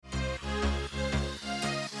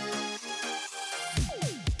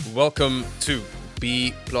Welcome to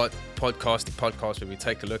B Plot Podcast, the podcast where we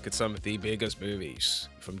take a look at some of the biggest movies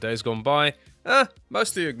from days gone by.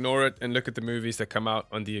 Mostly ignore it and look at the movies that come out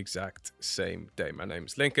on the exact same day. My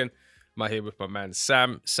name's Lincoln. I'm here with my man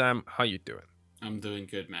Sam. Sam, how you doing? I'm doing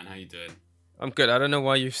good, man. How you doing? I'm good. I don't know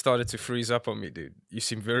why you started to freeze up on me, dude. You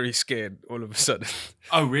seem very scared all of a sudden.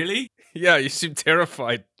 Oh, really? Yeah, you seem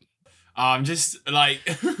terrified. I'm just like,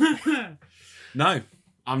 no,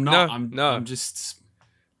 I'm not. No. I'm just,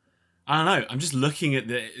 I don't know. I'm just looking at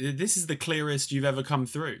this is the clearest you've ever come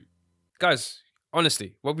through. Guys,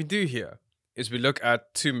 honestly, what we do here is we look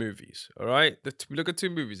at two movies, all right? We look at two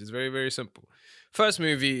movies. It's very, very simple. First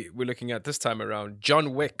movie we're looking at this time around,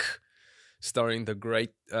 John Wick, starring the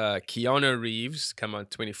great Keanu Reeves, came out in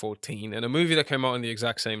 2014, and a movie that came out on the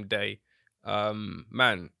exact same day.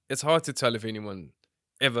 Man, it's hard to tell if anyone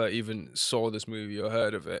ever even saw this movie or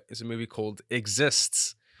heard of it. It's a movie called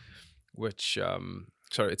Exists, which,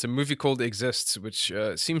 it's a movie called Exists, which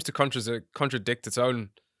seems to contradict its own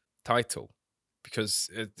title because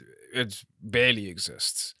it barely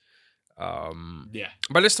exists. Yeah.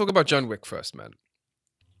 But let's talk about John Wick first, man.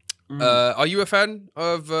 Are you a fan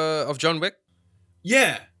of John Wick?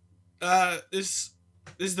 Yeah. This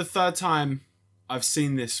is the third time I've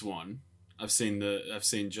seen this one. I've seen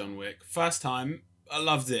John Wick. First time, I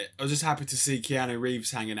loved it. I was just happy to see Keanu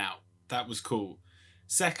Reeves hanging out. That was cool.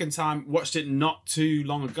 Second time, watched it not too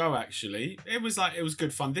long ago. Actually, it was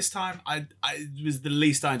good fun. This time, it was the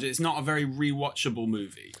least I enjoyed. It's not a very rewatchable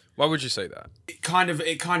movie. Why would you say that? It kind of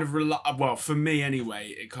well, for me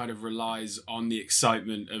anyway, it kind of relies on the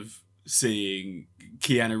excitement of seeing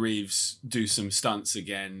Keanu Reeves do some stunts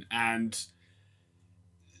again and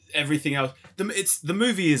everything else. The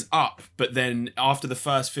movie is up, but then after the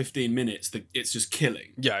first 15 minutes, it's just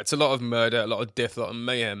killing. Yeah, it's a lot of murder, a lot of death, a lot of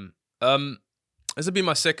mayhem. This will be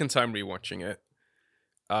my second time rewatching it.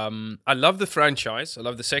 I love the franchise. I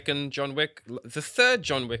love the second John Wick. The third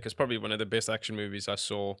John Wick is probably one of the best action movies I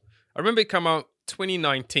saw. I remember it came out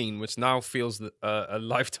 2019, which now feels a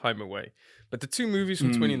lifetime away. But the two movies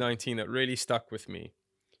from 2019 that really stuck with me,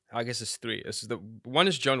 I guess it's three. One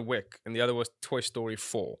is John Wick, and the other was Toy Story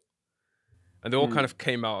 4. And they all kind of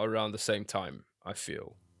came out around the same time, I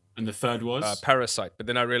feel. And the third was? Parasite. But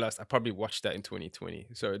then I realized I probably watched that in 2020,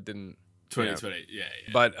 so it didn't... 2020, yeah.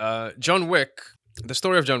 But John Wick, the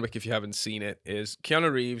story of John Wick, if you haven't seen it, is Keanu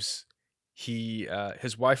Reeves,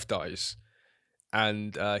 his wife dies,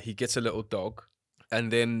 and he gets a little dog.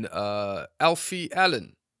 And then Alfie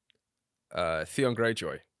Allen, Theon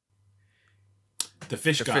Greyjoy. The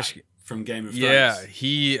fish guy from Game of Thrones. Yeah,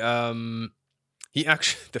 he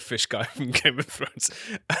actually, the fish guy from Game of Thrones.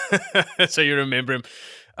 So you remember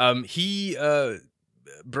him. He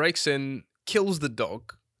breaks in, kills the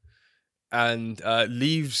dog, and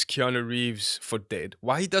leaves Keanu Reeves for dead.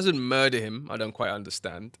 Why he doesn't murder him, I don't quite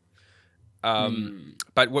understand.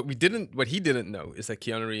 But what he didn't know is that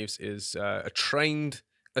Keanu Reeves is a trained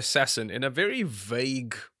assassin in a very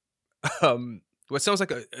vague, what sounds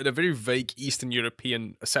like a very vague Eastern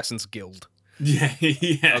European assassins guild. Yeah.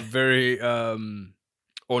 A very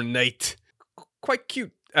ornate, quite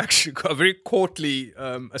cute, actually, a very courtly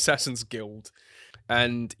assassins guild.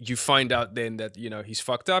 And you find out then that, he's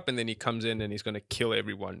fucked up, and then he comes in and he's going to kill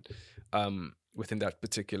everyone within that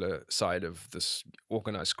particular side of this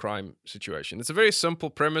organized crime situation. It's a very simple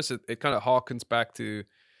premise. It kind of harkens back to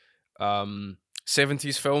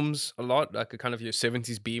 70s films a lot, like a kind of your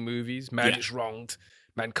 70s B movies. Man is wronged.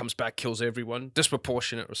 Man comes back, kills everyone.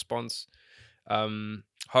 Disproportionate response.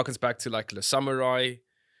 Harkens back to like Le Samurai,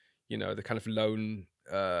 the kind of lone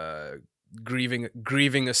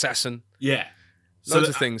grieving assassin. Yeah. Loads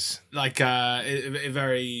of things. Like a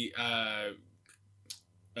very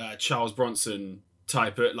Charles Bronson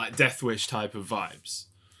type of, like Death Wish type of vibes.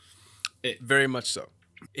 Very much so.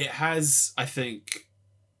 It has, I think,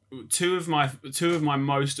 two of my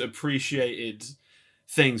most appreciated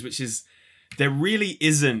things, which is there really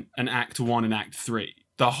isn't an Act 1 and Act 3.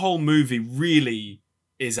 The whole movie really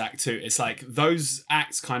is Act 2. It's like those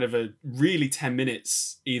acts kind of are really 10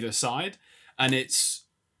 minutes either side, and it's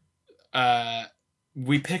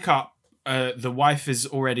we pick up, the wife is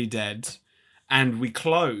already dead, and we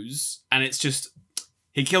close, and it's just,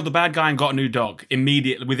 he killed the bad guy and got a new dog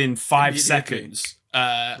immediately, within 5 seconds.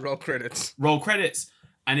 Roll credits.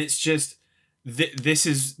 And it's just, this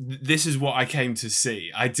is what I came to see.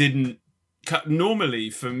 I didn't, normally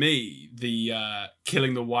for me, the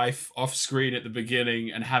killing the wife off screen at the beginning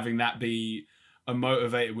and having that be a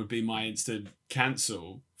motivator would be my instant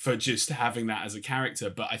cancel for just having that as a character.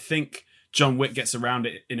 But I think John Wick gets around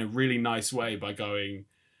it in a really nice way by going,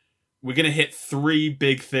 we're going to hit 3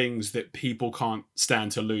 big things that people can't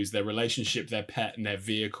stand to lose: their relationship, their pet, and their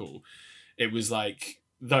vehicle. It was like,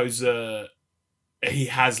 those are... he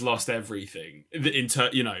has lost everything,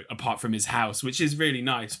 apart from his house, which is really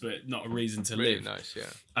nice, but not a reason to Really live. nice, yeah.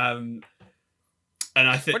 And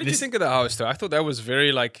I think... What did you think of the house, though? I thought that was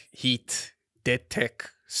very, like, heat, dead tech,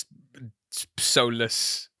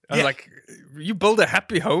 soulless. I was like, you build a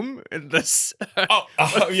happy home in this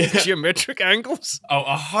geometric angles?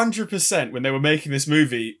 100%. When they were making this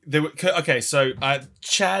movie, they were... Okay, so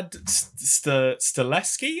Chad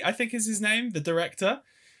Stileski, I think is his name, the director,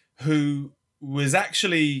 who was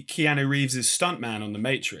actually Keanu Reeves' stuntman on the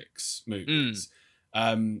Matrix movies.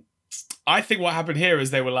 I think what happened here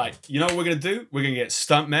is they were like, you know what we're going to do? We're going to get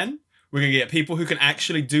stuntmen. We're going to get people who can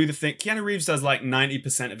actually do the thing. Keanu Reeves does like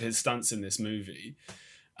 90% of his stunts in this movie.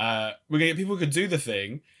 We're going to get people who can do the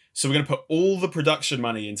thing. So we're going to put all the production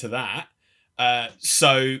money into that.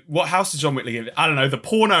 So what house did John Wick live in? I don't know, the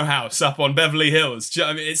porno house up on Beverly Hills. Do you know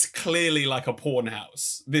what I mean? It's clearly like a porn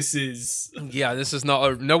house. This is... Yeah, this is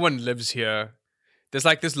not... no one lives here. There's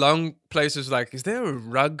like this long places like, is there a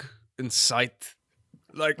rug in sight?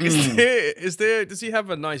 Like, is there, does he have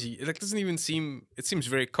a nice... It doesn't even seem... It seems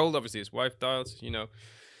very cold, obviously. His wife dies,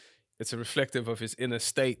 It's a reflective of his inner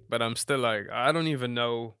state, but I'm still like, I don't even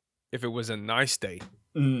know if it was a nice day.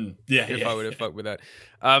 If I would have fucked with that.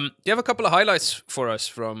 Do you have a couple of highlights for us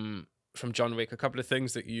from John Wick? A couple of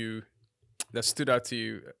things that stood out to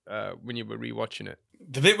you when you were rewatching it?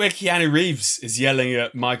 The bit where Keanu Reeves is yelling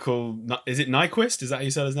at Michael... Is it Nyquist? Is that how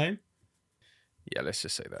you said his name? Yeah, let's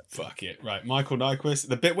just say that. Fuck it. Right, Michael Nyquist.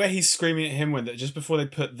 The bit where he's screaming at him just before they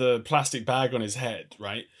put the plastic bag on his head,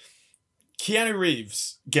 right? Keanu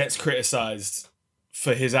Reeves gets criticised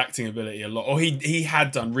for his acting ability a lot, or he had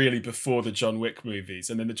done really before the John Wick movies,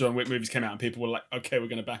 and then the John Wick movies came out and people were like, okay, we're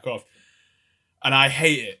going to back off. And I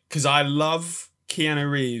hate it, because I love Keanu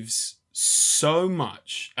Reeves so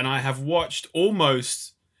much, and I have watched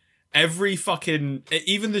almost every fucking...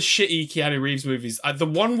 Even the shitty Keanu Reeves movies. The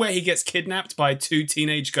one where he gets kidnapped by 2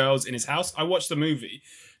 teenage girls in his house, I watched the movie,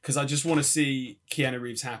 because I just want to see Keanu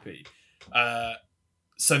Reeves happy.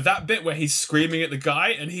 So that bit where he's screaming at the guy,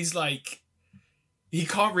 and he's like... He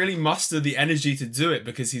can't really muster the energy to do it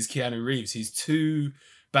because he's Keanu Reeves. He's too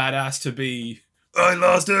badass to be, I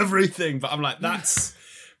lost everything. But I'm like, that's...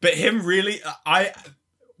 But him really... I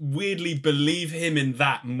weirdly believe him in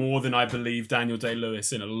that more than I believe Daniel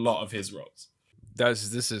Day-Lewis in a lot of his roles.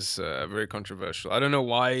 This is very controversial. I don't know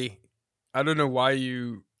why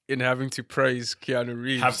you, in having to praise Keanu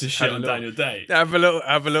Reeves... Have to shit on Daniel Day. Have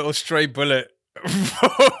a little stray bullet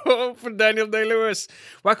for Daniel Day-Lewis.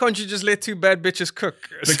 Why can't you just let 2 bad bitches cook?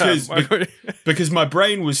 Because my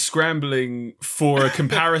brain was scrambling for a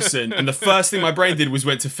comparison, and the first thing my brain did was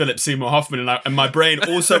went to Philip Seymour Hoffman, and my brain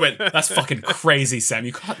also went, that's fucking crazy, Sam.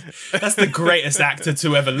 You can't... That's the greatest actor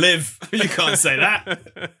to ever live. You can't say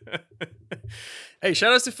that. Hey,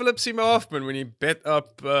 shout out to Philip Seymour Hoffman when he bet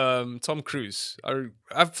up Tom Cruise.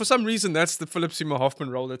 For some reason, that's the Philip Seymour Hoffman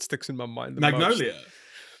role that sticks in my mind the Magnolia. most.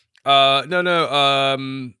 No.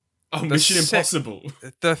 Mission Impossible.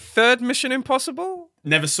 The third Mission Impossible?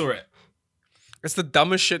 Never saw it. It's the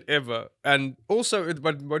dumbest shit ever. And also,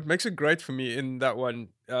 what makes it great for me in that one,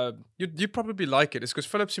 you'd probably like it, is because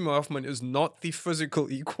Philip Seymour Hoffman is not the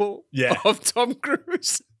physical equal of Tom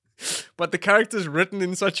Cruise. But the character is written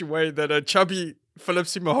in such a way that a chubby Philip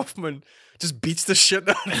Seymour Hoffman just beats the shit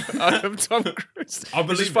out of Tom Cruise.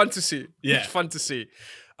 It's fun to see. Yeah. It's fun to see.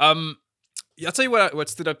 I'll tell you what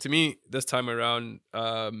stood up to me this time around.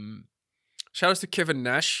 Shout out to Kevin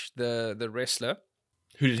Nash, the wrestler.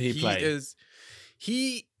 Who did he play?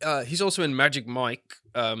 He's also in Magic Mike.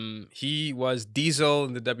 He was Diesel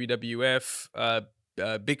in the WWF.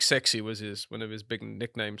 Big Sexy was one of his big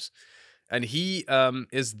nicknames. And he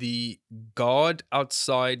is the guard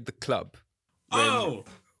outside the club.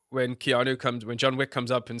 When John Wick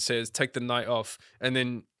comes up and says, take the night off. And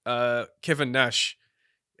then Kevin Nash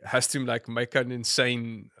has to like make an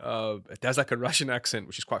insane it has like a Russian accent,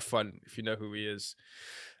 which is quite fun if you know who he is.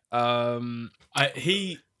 I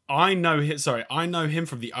know him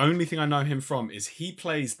from... The only thing I know him from is he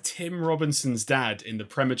plays Tim Robinson's dad in the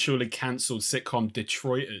prematurely cancelled sitcom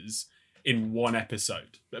Detroiters in one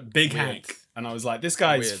episode. Big Hank. And I was like, this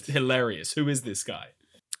guy's hilarious. Who is this guy?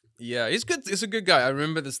 Yeah, he's good. He's a good guy. I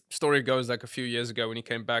remember the story goes like a few years ago when he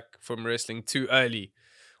came back from wrestling too early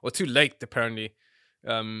or too late, apparently.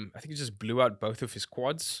 I think he just blew out both of his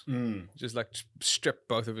quads. Just like stripped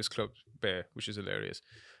both of his clubs bare, which is hilarious.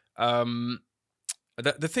 The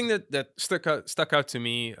thing that stuck out to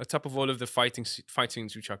me, on top of all of the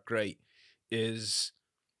fightings which are great, is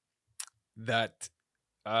that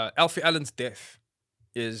Alfie Allen's death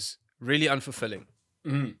is really unfulfilling,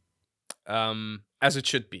 Mm. as it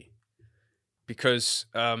should be, because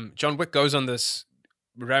John Wick goes on this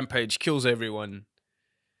rampage, kills everyone,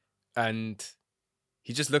 and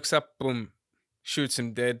he just looks up, boom, shoots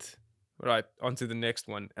him dead. Right, on to the next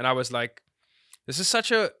one. And I was like, this is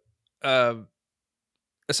such a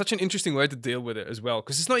such an interesting way to deal with it as well,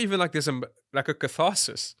 because it's not even like there's like a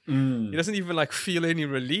catharsis. He doesn't even like feel any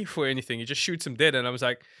relief or anything. He just shoots him dead. And I was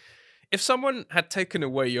like, if someone had taken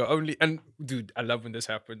away your only, and dude, I love when this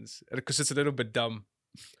happens because it's a little bit dumb.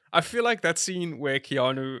 I feel like that scene where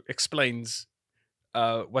Keanu explains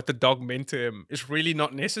what the dog meant to him is really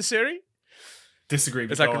not necessary. Disagree.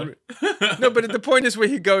 It's like no, but the point is where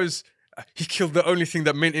he goes, he killed the only thing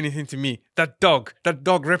that meant anything to me. That dog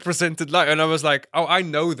represented life. And I was like, oh, I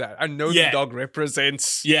know that. I know the dog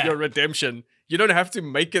represents your redemption. You don't have to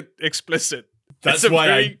make it explicit. That's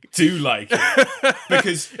why I do like it.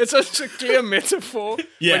 Because it's such a clear metaphor.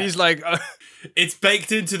 When he's like... it's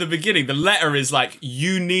baked into the beginning. The letter is like,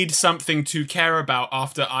 you need something to care about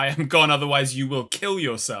after I am gone, otherwise you will kill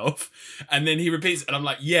yourself. And then he repeats, and I'm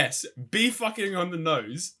like, yes, be fucking on the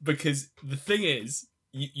nose, because the thing is,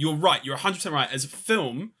 you're right, you're 100% right. As a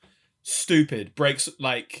film, stupid, breaks,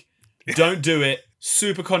 like, don't do it,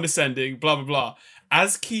 super condescending, blah, blah, blah.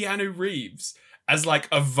 As Keanu Reeves, as like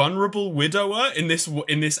a vulnerable widower in this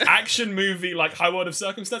action movie, like High World of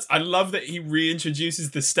Circumstance, I love that he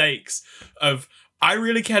reintroduces the stakes of, I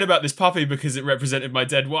really cared about this puppy because it represented my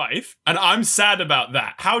dead wife, and I'm sad about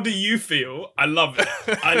that. How do you feel? I love it.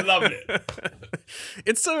 I love it.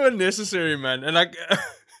 It's so unnecessary, man. And like,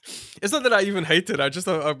 it's not that I even hate it. I just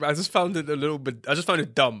found it a little bit. I just found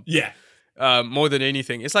it dumb. Yeah. More than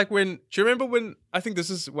anything, it's like when. Do you remember when? I think this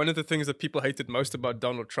is one of the things that people hated most about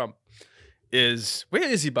Donald Trump. Is where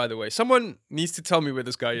is he, by the way? Someone needs to tell me where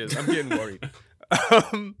this guy is. I'm getting worried.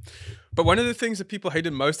 But one of the things that people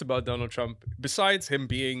hated most about Donald Trump, besides him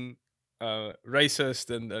being racist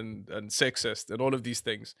and sexist and all of these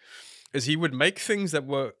things, is he would make things that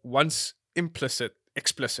were once implicit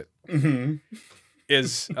explicit. Mm-hmm.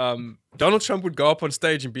 Is Donald Trump would go up on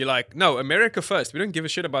stage and be like, no, America first. We don't give a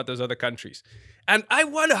shit about those other countries. And I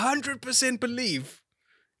 100% believe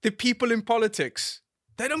the people in politics,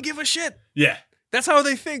 they don't give a shit. Yeah. That's how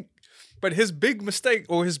they think. But his big mistake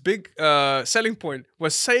or his big selling point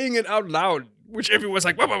was saying it out loud, which everyone's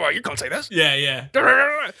like, whoa, you can't say this. Yeah.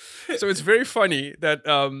 So it's very funny that,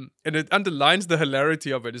 and it underlines the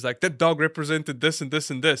hilarity of it. It's like, that dog represented this and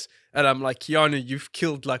this and this. And I'm like, Keanu, you've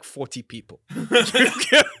killed like 40 people.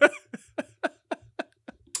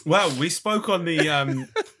 Well, we spoke on the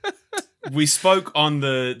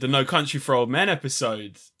No Country for Old Men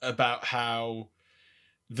episode about how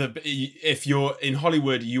if you're in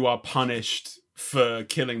Hollywood, you are punished for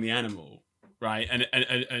killing the animal, right?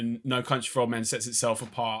 And No Country for Old Men sets itself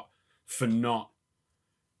apart for not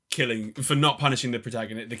punishing the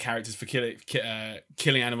protagonist, the characters, for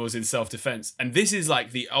killing animals in self-defense. And this is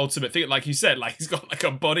like the ultimate thing. Like you said, like he's got like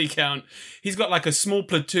a body count. He's got like a small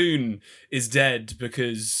platoon is dead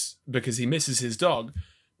because he misses his dog.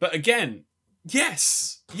 But again,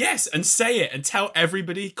 yes, and say it and tell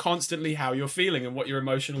everybody constantly how you're feeling and what your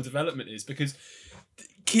emotional development is. Because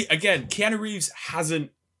again, Keanu Reeves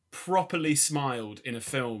hasn't properly smiled in a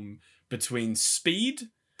film between Speed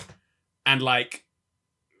and like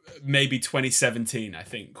maybe 2017, I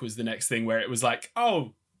think, was the next thing where it was like,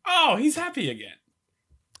 oh, he's happy again.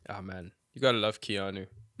 Oh man, you gotta love Keanu.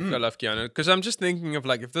 You gotta love Keanu. Because I'm just thinking of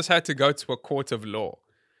like, if this had to go to a court of law,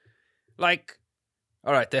 like,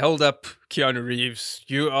 all right, they hold up Keanu Reeves.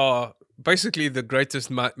 You are basically the greatest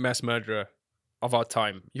mass murderer of our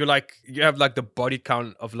time. You have like the body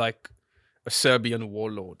count of like a Serbian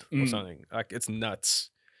warlord or something. Like, it's nuts.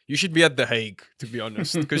 You should be at The Hague, to be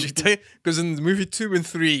honest, because in movie 2 and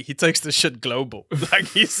 3, he takes the shit global. Like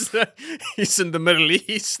he's in the Middle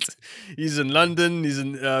East, he's in London, he's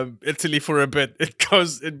in Italy for a bit. It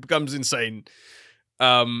becomes insane.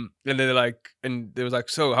 And they was like,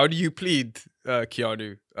 so how do you plead,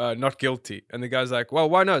 Keanu? Not guilty. And the guy's like, well,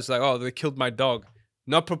 why not? It's like, oh, they killed my dog.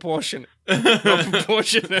 Not proportionate. Not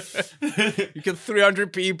proportionate. You killed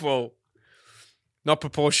 300 people. Not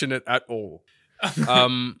proportionate at all.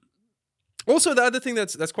 Also, the other thing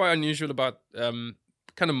that's quite unusual about kind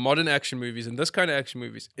of modern action movies and this kind of action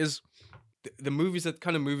movies is the movies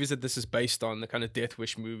that this is based on, the kind of Death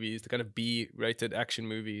Wish movies, the kind of B-rated action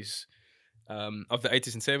movies of the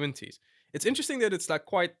 80s and 70s. It's interesting that it's like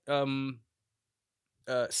quite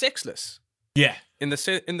sexless. Yeah. In the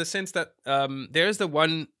sense that there's the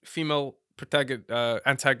one female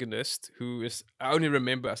antagonist who is, I only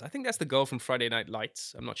remember, I think that's the girl from Friday Night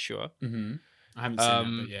Lights. I'm not sure. Mm-hmm. I haven't seen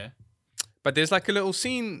that, but yeah. But there's like a little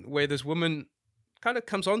scene where this woman kind of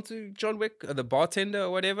comes on to John Wick, the bartender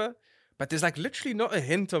or whatever. But there's like literally not a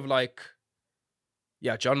hint of like,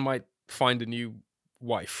 yeah, John might find a new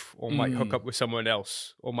wife or might hook up with someone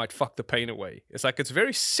else or might fuck the pain away. It's like, it's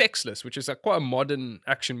very sexless, which is like quite a modern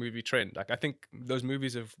action movie trend. Like I think those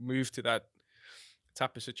movies have moved to that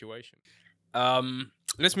type of situation.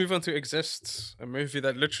 Let's move on to Exists, a movie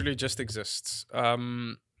that literally just exists.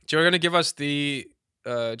 Do you want to give us the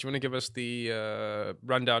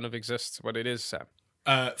rundown of Exists, what it is, Sam?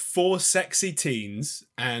 4 sexy teens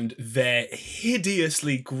and their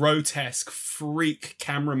hideously grotesque freak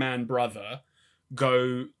cameraman brother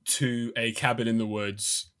go to a cabin in the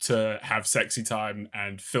woods to have sexy time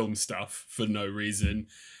and film stuff for no reason,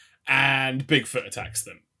 and Bigfoot attacks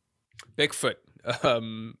them. Bigfoot,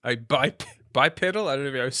 a bipedal? I don't know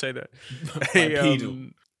if I would say that. Bipedal.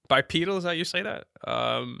 Bipedal, is that how you say that?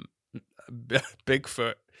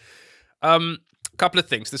 Bigfoot. Couple of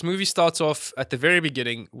things. This movie starts off at the very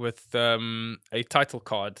beginning with a title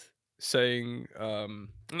card saying, and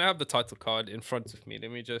I have the title card in front of me.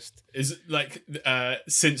 Let me just... Is it like,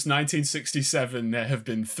 since 1967, there have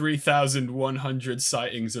been 3,100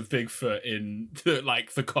 sightings of Bigfoot in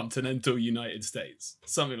the continental United States.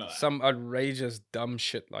 Something like that. Some outrageous dumb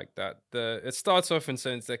shit like that. It starts off and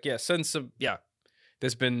says like,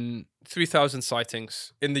 there's been 3,000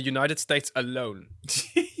 sightings in the United States alone.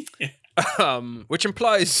 Which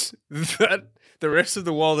implies that the rest of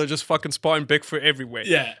the world are just fucking spotting Bigfoot everywhere.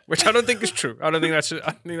 Yeah. Which I don't think is true. I don't think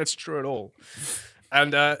that's true at all.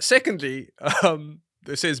 And secondly,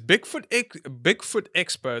 it says Bigfoot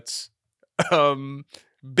experts.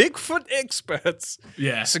 Bigfoot experts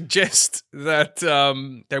suggest that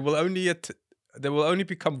they will only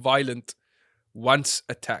become violent once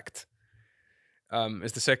attacked.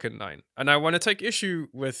 Is the second line. And I want to take issue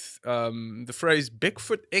with the phrase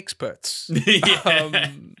Bigfoot experts.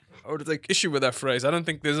 I want to take issue with that phrase. I don't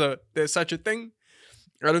think there's such a thing.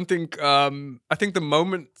 I don't think I think the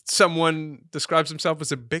moment someone describes himself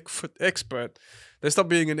as a Bigfoot expert, they stop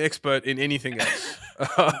being an expert in anything else.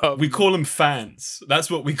 We call them fans.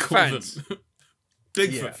 That's what we call fans. them.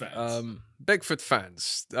 Bigfoot fans. Bigfoot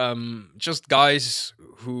fans. Just guys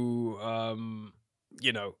who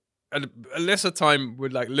a lesser time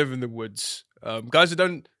would like live in the woods. Guys who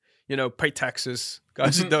don't, pay taxes.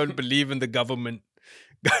 Guys who don't believe in the government.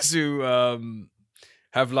 Guys who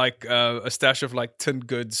have like a stash of like tin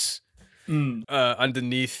goods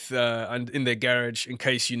underneath and in their garage in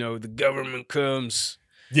case the government comes.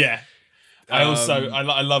 Yeah. I also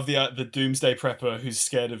I love the doomsday prepper who's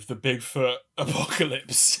scared of the Bigfoot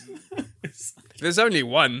apocalypse. There's only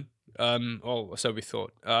one. Or so we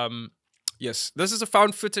thought. Yes, this is a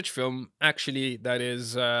found footage film, actually, that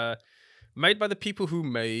is made by the people who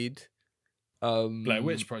made... Blair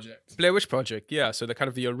Witch Project. Blair Witch Project, yeah. So they're kind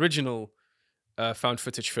of the original found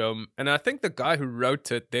footage film. And I think the guy who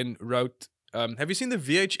wrote it then wrote... have you seen the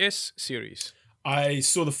VHS series? I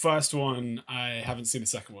saw the first one. I haven't seen the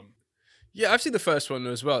second one. Yeah, I've seen the first one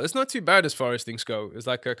as well. It's not too bad as far as things go. It's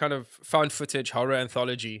like a kind of found footage horror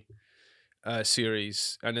anthology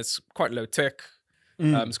series. And it's quite low tech.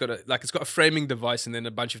 It's got a framing device, and then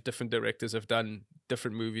a bunch of different directors have done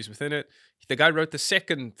different movies within it. The guy wrote the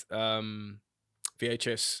second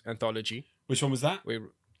VHS anthology. Which one was that?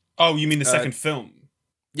 Oh, you mean the second film?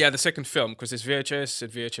 Yeah, the second film, because there's VHS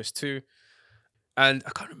and VHS 2. And I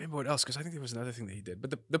can't remember what else, because I think there was another thing that he did.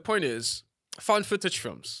 But the point is, found footage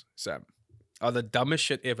films, Sam, are the dumbest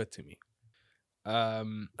shit ever to me. I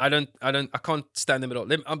can't stand them at all.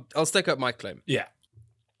 I'll stake up my claim. Yeah.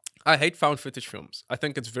 I hate found footage films. I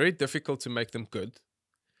think it's very difficult to make them good.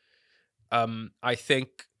 I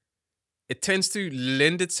think it tends to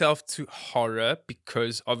lend itself to horror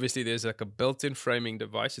because obviously there's like a built-in framing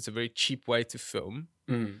device. It's a very cheap way to film.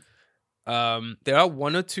 There are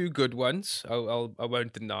one or two good ones. I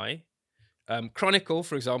won't deny. Chronicle,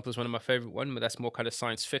 for example, is one of my favorite ones, but that's more kind of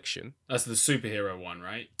science fiction. That's the superhero one,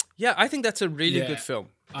 right? Yeah, I think that's a really good film.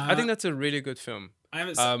 I think that's a really good film. I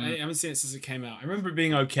haven't seen it since it came out. I remember it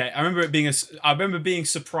being okay. I remember being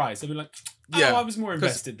surprised. I'd be like, I was more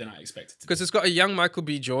invested than I expected to. Because it's got a young Michael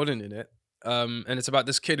B. Jordan in it. And it's about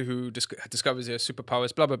this kid who discovers he has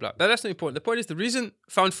superpowers, blah, blah, blah. That's not important. The point is, the reason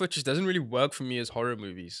found footage doesn't really work for me as horror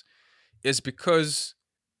movies is because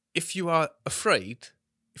if you are afraid,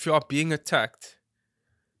 if you are being attacked,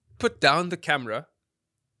 put down the camera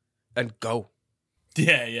and go.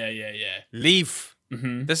 Yeah. Leave.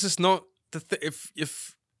 Mm-hmm. This is not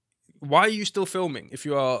if why are you still filming if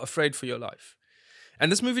you are afraid for your life?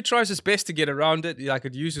 And this movie tries its best to get around it. Like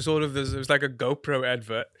it uses all of this. It was like a GoPro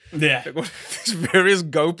advert. Yeah. Like these various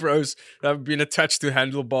GoPros that have been attached to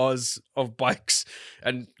handlebars of bikes,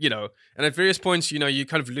 and and at various points, you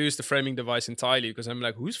kind of lose the framing device entirely because I'm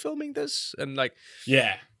like, who's filming this? And like,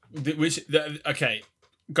 Yeah. Okay.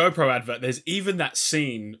 GoPro advert. There's even that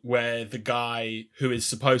scene where the guy who is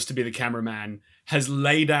supposed to be the cameraman has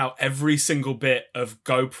laid out every single bit of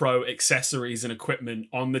GoPro accessories and equipment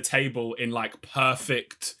on the table in like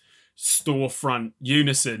perfect storefront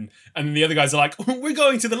unison, and then the other guys are like, we're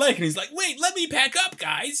going to the lake, and he's like, wait, let me pack up,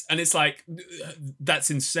 guys. And it's like, that's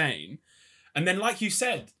insane. And then, like you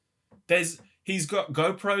said, he's got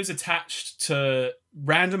GoPros attached to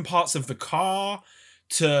random parts of the car,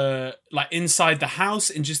 to like inside the house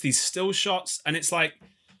in just these still shots, and it's like,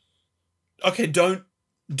 okay, don't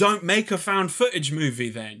make a found footage movie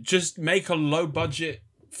then. Just make a low budget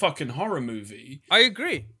fucking horror movie. I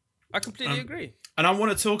agree. I completely agree. And I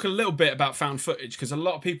want to talk a little bit about found footage because a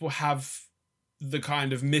lot of people have the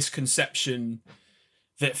kind of misconception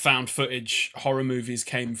that found footage horror movies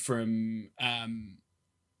came from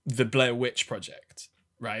the Blair Witch Project,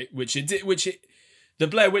 right? The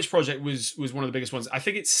Blair Witch Project was one of the biggest ones. I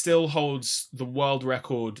think it still holds the world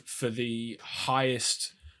record for the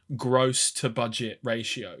highest gross to budget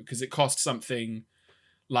ratio because it cost something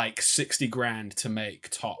like 60 grand to make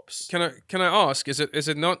tops. Can I ask, has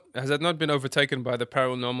it not been overtaken by the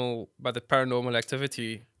Paranormal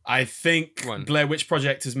Activity? I think one? Blair Witch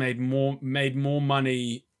Project has made more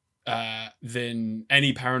money than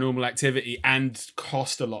any Paranormal Activity and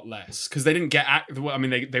cost a lot less because they didn't get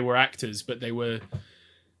they were actors, but they were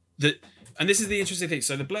and this is the interesting thing.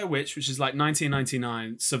 So the Blair Witch, which is like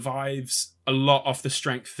 1999, survives a lot off the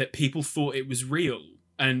strength that people thought it was real,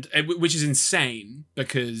 and which is insane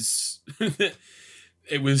because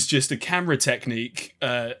it was just a camera technique.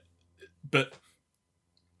 But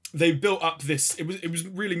they built up this. It was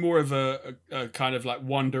really more of a kind of like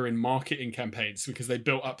wonder in marketing campaigns because they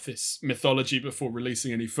built up this mythology before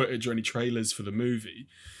releasing any footage or any trailers for the movie.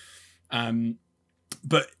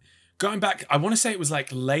 But going back, I want to say it was like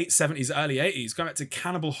late 70s, early 80s, going back to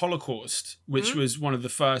Cannibal Holocaust, which was one of the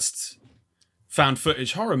first found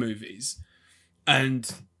footage horror movies,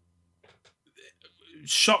 and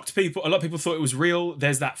shocked people. A lot of people thought it was real.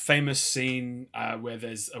 There's that famous scene where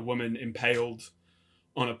there's a woman impaled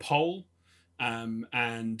on a pole,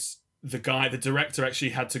 and the director actually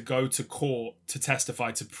had to go to court to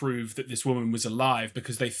testify to prove that this woman was alive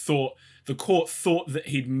because the court thought that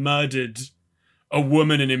he'd murdered a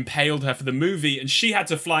woman and impaled her for the movie, and she had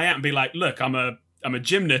to fly out and be like, look, I'm a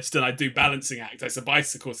gymnast and I do balancing act. It's a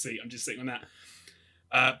bicycle seat. I'm just sitting on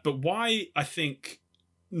that. But why I think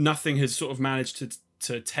nothing has sort of managed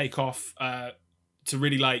to take off to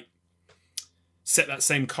really like set that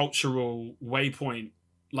same cultural waypoint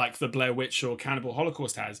like the Blair Witch or Cannibal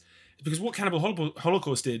Holocaust has, is because what Cannibal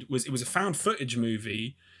Holocaust did was it was a found footage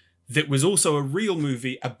movie that was also a real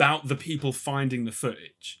movie about the people finding the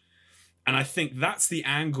footage. And I think that's the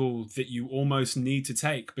angle that you almost need to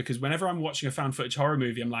take, because whenever I'm watching a found footage horror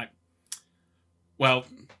movie, I'm like, well,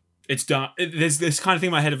 it's done. There's this kind of thing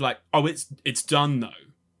in my head of like, oh, it's done though.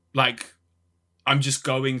 Like, I'm just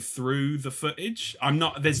going through the footage. I'm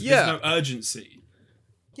not. There's no urgency.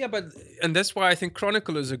 Yeah, and that's why I think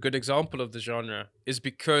Chronicle is a good example of the genre, is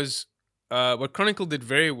because what Chronicle did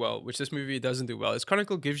very well, which this movie doesn't do well, is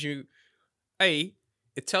Chronicle gives you it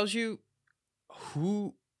tells you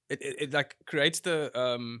who. It like creates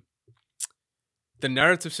the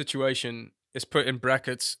narrative situation is put in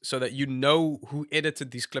brackets so that you know who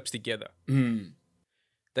edited these clips together.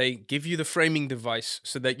 They give you the framing device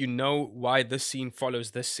so that you know why this scene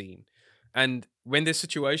follows this scene. And when there's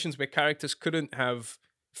situations where characters couldn't have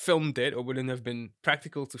filmed it or wouldn't have been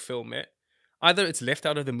practical to film it, either it's left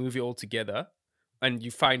out of the movie altogether and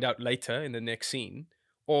you find out later in the next scene,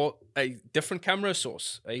 or a different camera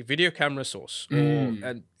source, a video camera source,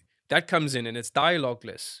 and that comes in and it's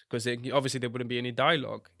dialogueless because obviously there wouldn't be any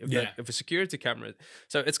dialogue if a security camera.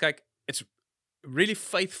 So it's like it's really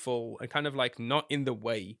faithful and kind of like not in the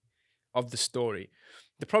way of the story.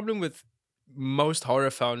 The problem with most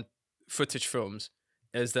horror found footage films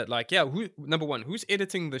is that like, number one, who's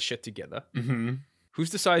editing the shit together? Who's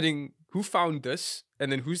deciding who found this,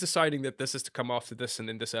 and then who's deciding that this is to come after this and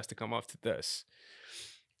then this has to come after this?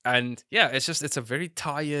 And it's a very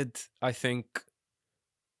tired, I think.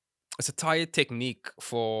 It's a tired technique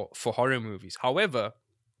for horror movies. However,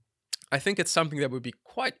 I think it's something that would be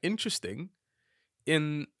quite interesting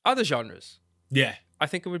in other genres. Yeah. I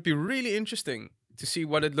think it would be really interesting to see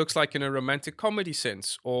what it looks like in a romantic comedy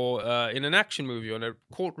sense, or in an action movie, or in a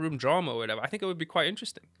courtroom drama, or whatever. I think it would be quite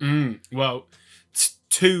interesting. Well,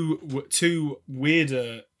 two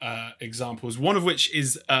weirder examples. One of which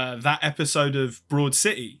is that episode of Broad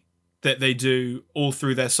City that they do all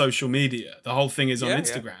through their social media. The whole thing is on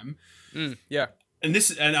Instagram. Yeah.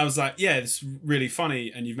 And I was like, yeah, it's really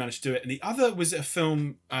funny, and you've managed to do it. And the other was a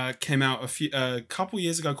film came out a couple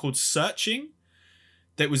years ago called Searching.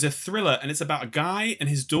 That was a thriller, and it's about a guy and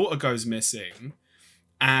his daughter goes missing,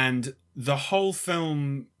 and the whole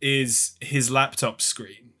film is his laptop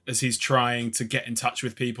screen as he's trying to get in touch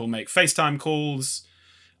with people, make FaceTime calls.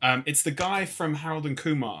 It's the guy from Harold and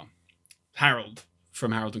Kumar. Harold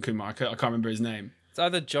from Harold and Kumar. I can't remember his name. It's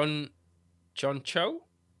either John Cho.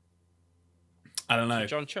 I don't know.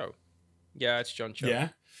 John Cho. Yeah, it's John Cho. Yeah.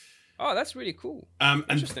 Oh, that's really cool.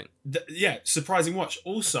 Interesting. Yeah, surprising watch.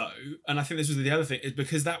 Also, and I think this was the other thing, is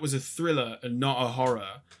because that was a thriller and not a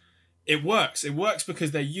horror, it works. It works because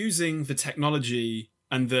they're using the technology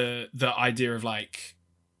and the idea of like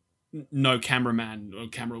no cameraman or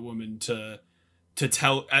camera woman to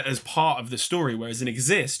tell as part of the story, whereas in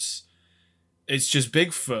Exists, it's just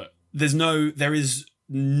Bigfoot. There is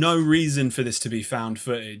no reason for this to be found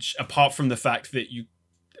footage apart from the fact that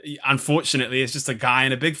unfortunately, it's just a guy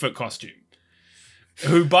in a Bigfoot costume.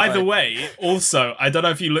 Who, by the way, also, I don't know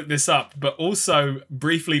if you looked this up, but also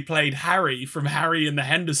briefly played Harry from Harry and the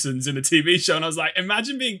Hendersons in a TV show. And I was like,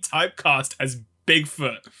 imagine being typecast as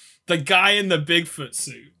Bigfoot. The guy in the Bigfoot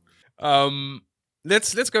suit.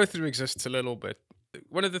 Let's go through Exists a little bit.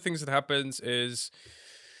 One of the things that happens is,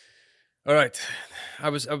 all right,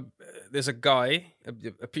 there's a guy,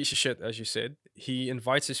 a piece of shit, as you said. He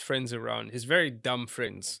invites his friends around, his very dumb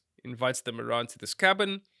friends, invites them around to this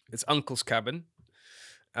cabin. It's Uncle's cabin.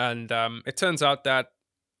 And it turns out that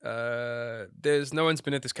there's no one's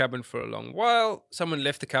been at this cabin for a long while. Someone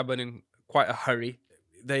left the cabin in quite a hurry.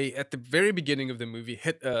 They, at the very beginning of the movie,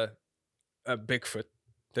 hit a Bigfoot.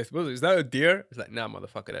 They said, well, is that a deer? It's like, nah,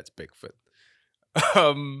 motherfucker, that's Bigfoot.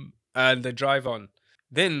 And they drive on.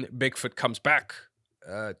 Then Bigfoot comes back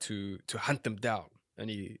to hunt them down, and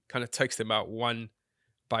he kind of takes them out one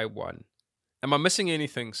by one. Am I missing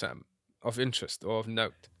anything, Sam, of interest or of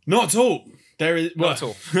note? Not at all. There is not at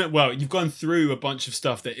all. Well, you've gone through a bunch of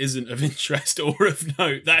stuff that isn't of interest or of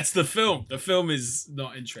note. That's the film. The film is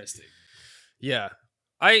not interesting. Yeah.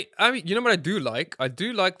 I mean, you know what I do like? I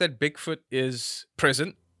do like that Bigfoot is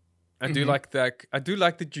present. I do like that. I do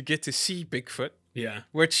like that you get to see Bigfoot. Yeah.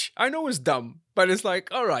 Which I know is dumb, but it's like,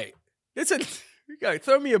 all right,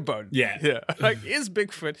 throw me a bone. Yeah. Yeah. Like, is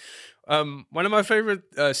Bigfoot. One of my favorite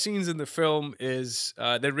scenes in the film is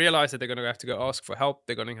they realize that they're going to have to go ask for help.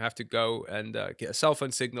 They're going to have to go and get a cell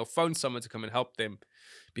phone signal, phone someone to come and help them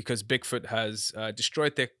because Bigfoot has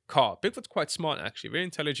destroyed their car. Bigfoot's quite smart, actually, very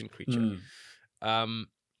intelligent creature. And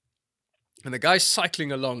the guy's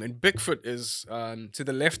cycling along, and Bigfoot is to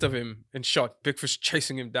the left of him in shot. Bigfoot's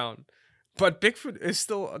chasing him down. But Bigfoot is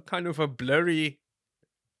still a kind of a blurry,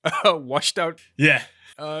 washed out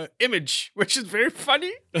image, which is very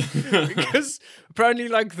funny because apparently,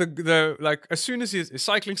 like like as soon as he's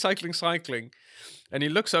cycling, and he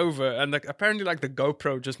looks over, and like apparently, like the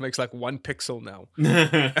GoPro just makes like 1 pixel now,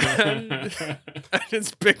 and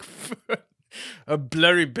it's Bigfoot, a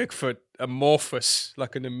blurry Bigfoot, amorphous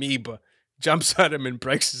like an amoeba, jumps at him and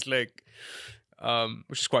breaks his leg,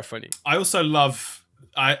 which is quite funny. I also love.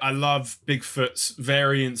 I love Bigfoot's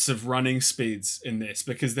variants of running speeds in this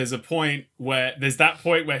because there's that point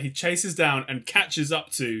where he chases down and catches up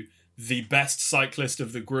to the best cyclist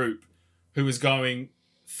of the group who is going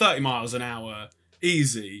 30 miles an hour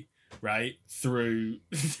easy, right, through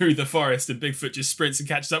the forest, and Bigfoot just sprints and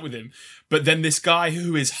catches up with him. But then this guy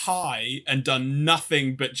who is high and done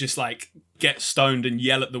nothing but just like get stoned and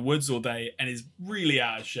yell at the woods all day and is really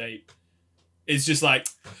out of shape is just like,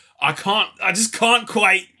 I just can't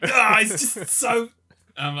quite. It's just so.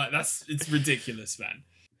 I'm like, it's ridiculous, man.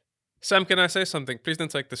 Sam, can I say something? Please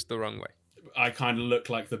don't take this the wrong way. I kind of look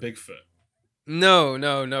like the Bigfoot. No,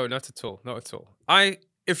 not at all. Not at all.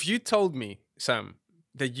 If you told me, Sam,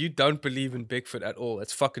 that you don't believe in Bigfoot at all,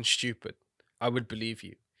 it's fucking stupid, I would believe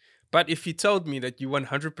you. But if you told me that you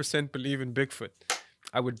 100% believe in Bigfoot,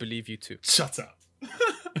 I would believe you too. Shut up.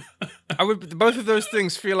 I would. Both of those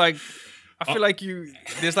things feel like. I feel like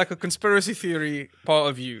there's like a conspiracy theory part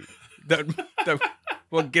of you that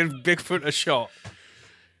will give Bigfoot a shot.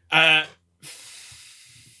 I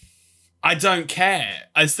don't care.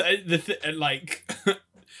 The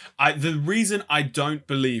reason I don't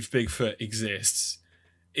believe Bigfoot exists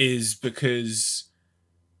is because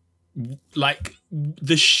like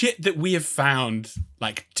the shit that we have found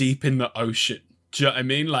like deep in the ocean Do you know what I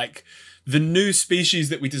mean? Like, the new species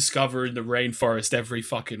that we discover in the rainforest every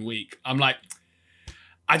fucking week. I'm like,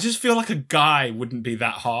 I just feel like a guy wouldn't be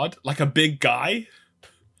that hard. Like a big guy.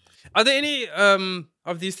 Are there any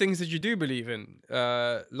of these things that you do believe in?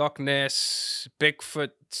 Loch Ness,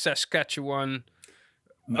 Bigfoot, Saskatchewan.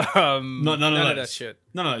 None of that those. shit.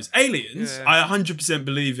 None of those. Aliens. Yeah. I 100%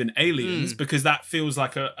 believe in aliens because that feels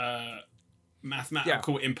like a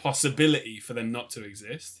mathematical impossibility for them not to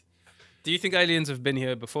exist. Do you think aliens have been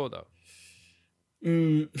here before, though?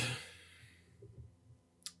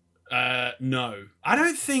 No. I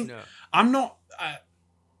don't think... No. I'm not...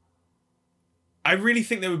 I really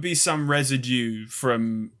think there would be some residue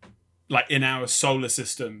from, like, in our solar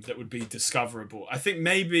system that would be discoverable. I think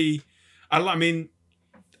maybe... I mean,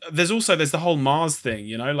 there's the whole Mars thing,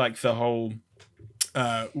 you know? Like, the whole...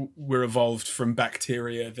 we're evolved from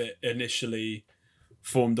bacteria that initially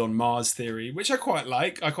formed on Mars theory, which I quite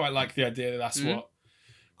like. I quite like the idea that that's what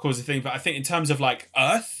caused the thing. But I think in terms of, like,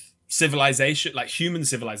 Earth, civilization, like, human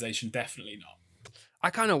civilization, definitely not. I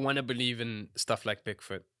kind of want to believe in stuff like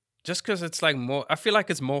Bigfoot. Just because it's like more, I feel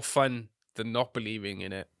like it's more fun than not believing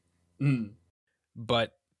in it.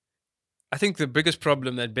 But I think the biggest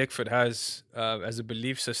problem that Bigfoot has as a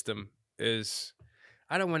belief system is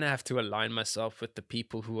I don't want to have to align myself with the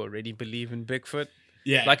people who already believe in Bigfoot.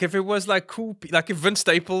 Yeah. Like if it was like cool, like if Vince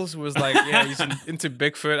Staples was like, yeah, he's into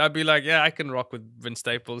Bigfoot, I'd be like, yeah, I can rock with Vince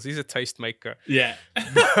Staples. He's a tastemaker. Yeah.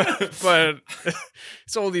 But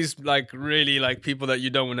it's all these like really like people that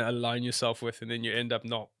you don't want to align yourself with, and then you end up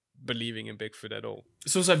not believing in Bigfoot at all.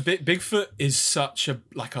 It's also Bigfoot is such a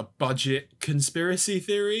budget conspiracy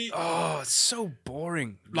theory. Oh, it's so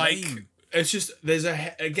boring. Like Lame. it's just there's a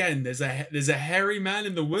hairy man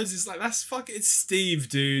in the woods. It's like it's Steve,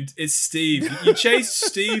 dude. It's Steve. You chased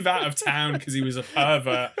Steve out of town because he was a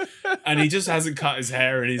pervert, and he just hasn't cut his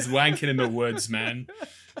hair and he's wanking in the woods, man.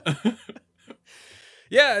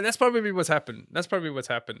 Yeah, that's probably what's happened.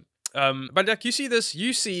 But like you see this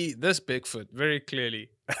Bigfoot very clearly,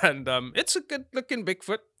 and it's a good looking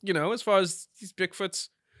Bigfoot. You know, as far as these Bigfoots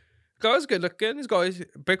go, it's good looking.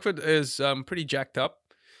 Bigfoot is pretty jacked up.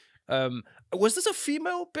 Was this a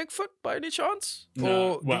female Bigfoot by any chance?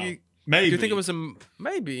 No. Or maybe. Do you think it was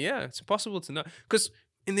maybe? Yeah, it's possible to know because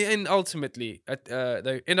in the end, ultimately,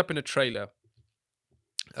 they end up in a trailer.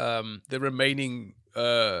 The remaining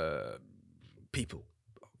people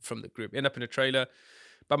from the group end up in a trailer.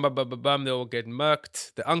 Bum, bum, bum, bum, bum. They all get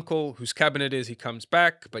murked. The uncle, whose cabin it is, he comes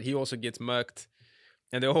back, but he also gets murked.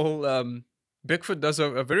 And they all Bigfoot does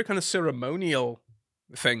a very kind of ceremonial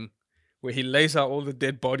thing where he lays out all the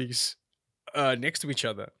dead bodies next to each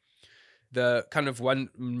other. The kind of one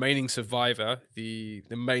remaining survivor, the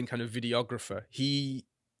main kind of videographer, he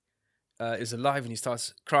is alive and he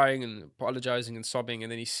starts crying and apologizing and sobbing,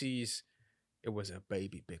 and then he sees it was a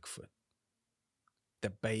baby Bigfoot.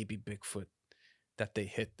 The baby Bigfoot that they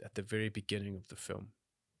hit at the very beginning of the film.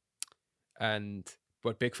 And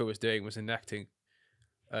what Bigfoot was doing was enacting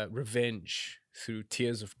revenge through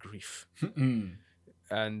tears of grief.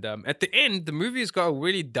 And at the end, the movie's got a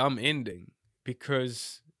really dumb ending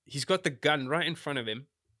because he's got the gun right in front of him,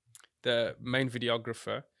 the main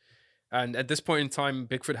videographer. And at this point in time,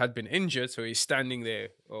 Bigfoot had been injured, so he's standing there,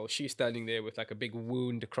 or she's standing there with like a big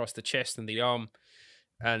wound across the chest and the arm.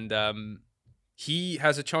 And he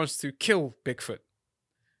has a chance to kill Bigfoot,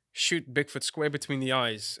 shoot Bigfoot square between the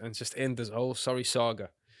eyes, and just end this whole sorry saga.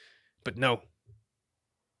 But no,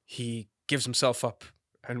 he gives himself up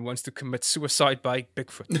and wants to commit suicide by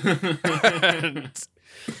Bigfoot.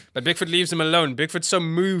 But Bigfoot leaves him alone. Bigfoot's so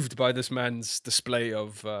moved by this man's display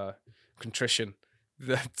of contrition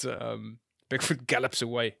that Bigfoot gallops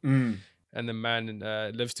away, and the man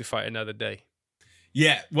lives to fight another day.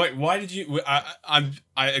 Yeah. Wait. Why did you? I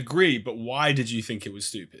agree, but why did you think it was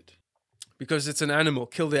stupid? Because it's an animal.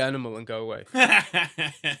 Kill the animal and go away.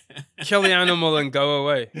 Kill the animal and go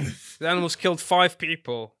away. The animal's killed 5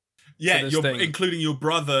 people. Yeah, including your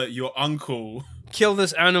brother, your uncle. Kill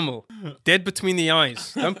this animal, dead between the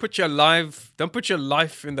eyes. Don't put your life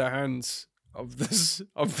in the hands of this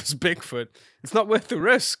Bigfoot. It's not worth the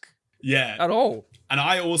risk. Yeah, at all. And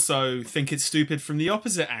I also think it's stupid from the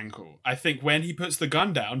opposite angle. I think when he puts the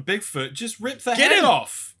gun down, Bigfoot just rips the head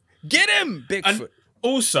off. Get him, Bigfoot. And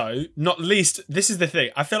also, not least, this is the thing.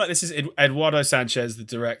 I feel like this is Eduardo Sanchez,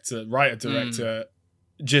 the writer-director,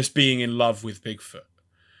 just being in love with Bigfoot.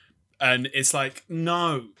 And it's like,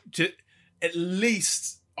 no, at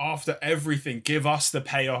least after everything, give us the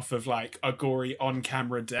payoff of like a gory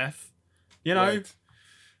on-camera death. You know?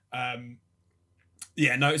 Right.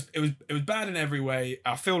 Yeah, no, it was bad in every way.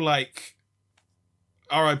 I feel like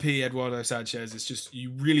R.I.P. Eduardo Sanchez. It's just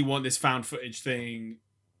you really want this found footage thing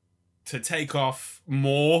to take off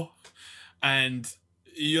more, and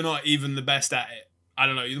you're not even the best at it. I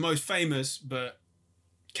don't know. You're the most famous, but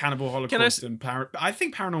Cannibal Holocaust I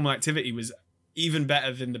think Paranormal Activity was even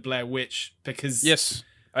better than the Blair Witch because Yes,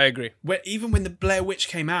 I agree. even when the Blair Witch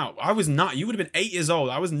came out, I was not. You would have been 8 years old.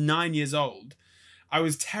 I was 9 years old. I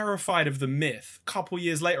was terrified of the myth. A couple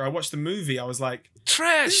years later, I watched the movie. I was like,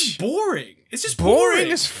 Trash. this is boring. It's just boring.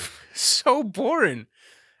 boring. Is so boring.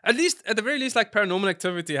 At the very least, like Paranormal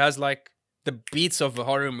Activity has like the beats of a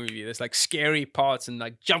horror movie. There's like scary parts and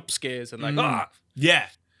like jump scares and like Yeah.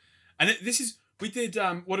 And we did,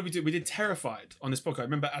 what did we do? We did Terrified on this podcast.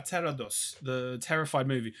 Remember Aterrados, the Terrified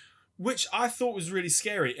movie, which I thought was really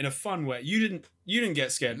scary in a fun way. You didn't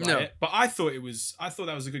get scared by it, but I thought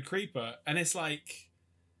that was a good creeper. And it's like,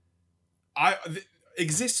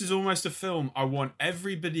 Exist is almost a film I want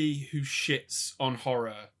everybody who shits on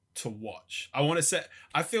horror to watch.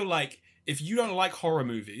 I feel like if you don't like horror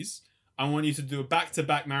movies, I want you to do a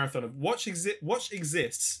back-to-back marathon of watch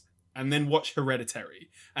Exists and then watch Hereditary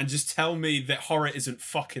and just tell me that horror isn't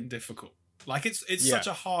fucking difficult. Like it's such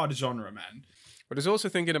a hard genre, man. But I was also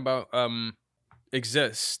thinking about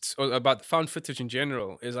Exists or about found footage in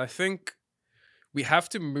general. Is I think we have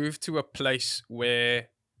to move to a place where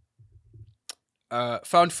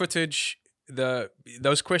found footage,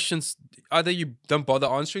 those questions, either you don't bother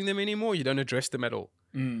answering them anymore, you don't address them at all.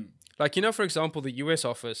 Like, for example, the US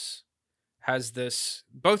office has this,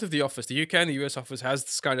 both of the office, the UK and the US office has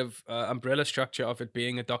this kind of umbrella structure of it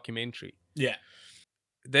being a documentary. Yeah.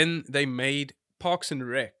 Then they made Parks and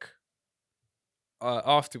Rec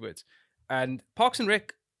afterwards. And Parks and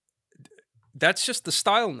Rec, that's just the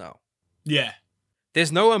style now. Yeah.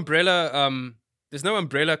 There's no umbrella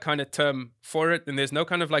kind of term for it, and there's no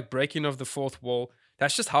kind of like breaking of the fourth wall.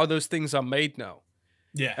 That's just how those things are made now.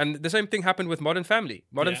 Yeah. And the same thing happened with Modern Family.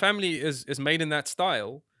 Modern Family is made in that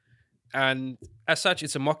style, and as such,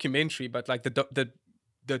 it's a mockumentary. But like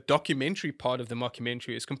the documentary part of the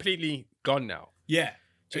mockumentary is completely gone now. Yeah.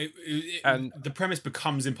 And the premise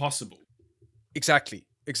becomes impossible. Exactly.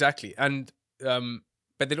 And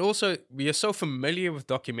but then also we are so familiar with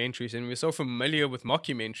documentaries and we're so familiar with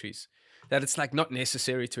mockumentaries that it's like not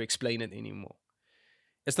necessary to explain it anymore.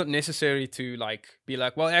 It's not necessary to like be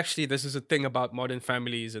like, well, actually, this is a thing about modern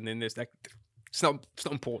families, and then there's like, it's not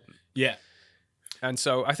important. Yeah. And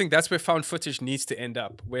so I think that's where found footage needs to end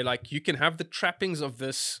up, where like you can have the trappings of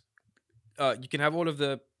this, you can have all of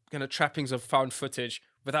the kind of trappings of found footage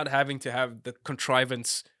without having to have the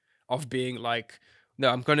contrivance of being like, no,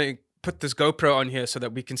 I'm gonna put this GoPro on here so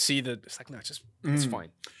that we can see that. It's like, no, it's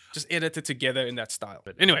fine. Just edit it together in that style.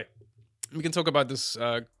 But anyway, we can talk about this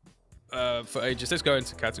for ages. Let's go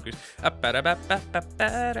into categories.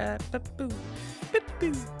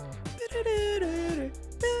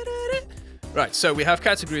 Right, so we have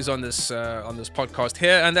categories on this podcast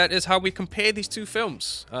here, and that is how we compare these two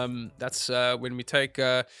films. That's when we take.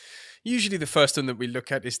 Usually, the first one that we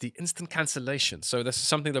look at is the instant cancellation. So this is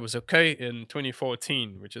something that was okay in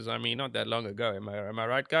 2014, which is, not that long ago. Am I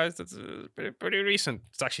right, guys? That's pretty recent.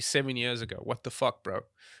 It's actually 7 years ago. What the fuck, bro?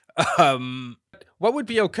 What would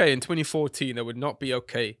be okay in 2014 that would not be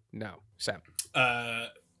okay now, Sam?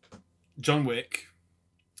 John Wick.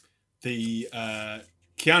 The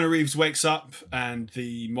Keanu Reeves wakes up and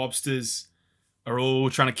the mobsters are all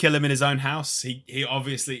trying to kill him in his own house. He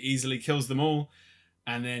obviously easily kills them all.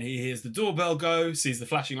 And then he hears the doorbell go, sees the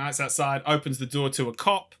flashing lights outside, opens the door to a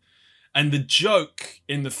cop. And the joke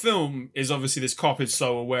in the film is obviously this cop is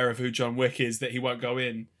so aware of who John Wick is that he won't go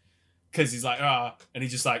in. Because he's like, and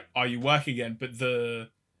he's just like, are you work again? But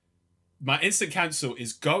my instant cancel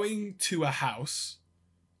is going to a house,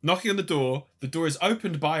 knocking on the door is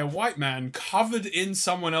opened by a white man covered in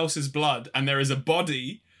someone else's blood, and there is a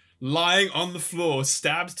body lying on the floor,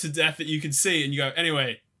 stabbed to death that you can see, and you go,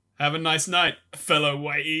 anyway, have a nice night, fellow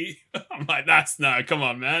whitey. I'm like, come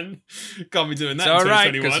on, man. Can't be doing that in 2021. It's all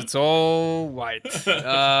right, because it's all white.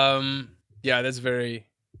 Yeah, that's very,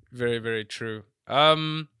 very, very true.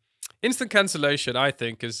 Instant cancellation, I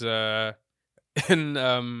think, is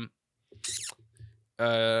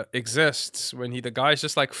exists when the guy's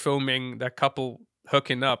just like filming that couple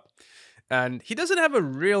hooking up, and he doesn't have a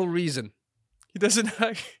real reason. He doesn't.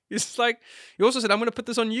 He's like, he also said, "I'm gonna put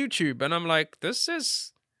this on YouTube," and I'm like, "This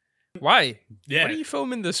is why? Yeah. What are you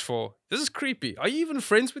filming this for? This is creepy. Are you even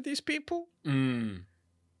friends with these people?"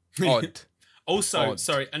 Odd. Also,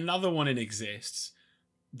 sorry, another one in Exists.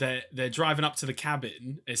 They're driving up to the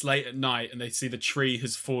cabin. It's late at night, and they see the tree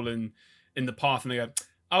has fallen in the path, and they go,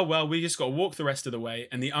 "Oh well, we just got to walk the rest of the way."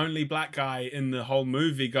 And the only black guy in the whole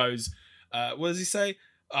movie goes, what does he say?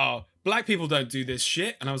 Oh, black people don't do this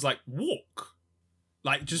shit. And I was like, walk.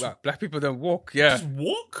 Like, just Well, black people don't walk. Yeah. just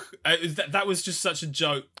walk. That was just such a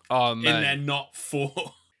joke Oh in man. there, not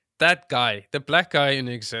for. That guy, the black guy in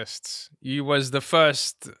Exists, he was the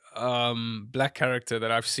first black character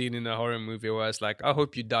that I've seen in a horror movie where I was like, I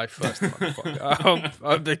hope you die first, motherfucker.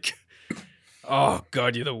 I'm like, oh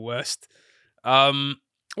god, you're the worst.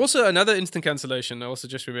 Also another instant cancellation I also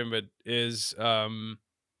just remembered is I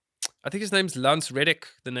think his name's Lance Reddick.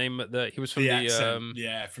 He was from The the accent.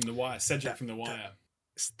 Yeah, from The Wire. Cedric from The Wire.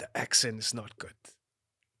 the accent is not good.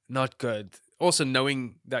 Not good. Also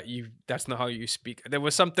knowing that that's not how you speak. There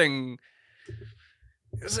was something,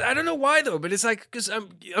 I don't know why though, but it's like, because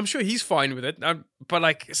I'm sure he's fine with it. But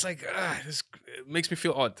like, it's like, this it makes me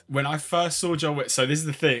feel odd. When I first saw John Wick, so this is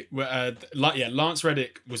the thing. Lance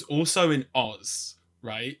Reddick was also in Oz,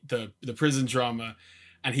 right? The prison drama,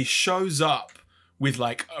 and he shows up with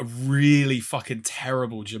like a really fucking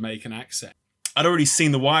terrible Jamaican accent. I'd already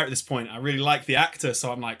seen The Wire at this point. I really like the actor,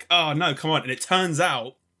 so I'm like, oh no, come on. And it turns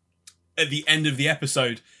out at the end of the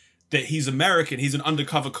episode that he's American. He's an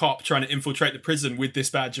undercover cop trying to infiltrate the prison with this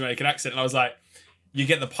bad Jamaican accent. And I was like, you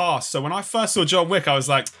get the pass. So when I first saw John Wick, I was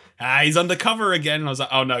like, he's undercover again. And I was like,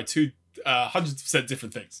 oh no, 100%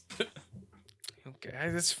 different things.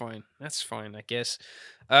 Okay, that's fine. That's fine, I guess.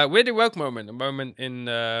 Weirdly woke moment. A moment in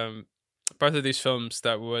both of these films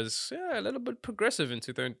that was a little bit progressive in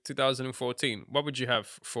 2014. What would you have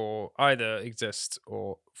for either Exist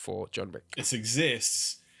or for John Wick? It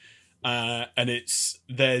exists. And it's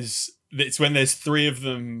when there's three of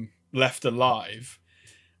them left alive,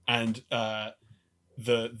 and the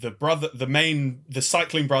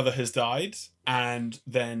cycling brother has died, and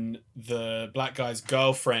then the black guy's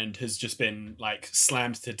girlfriend has just been like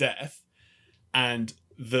slammed to death, and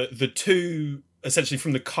the two essentially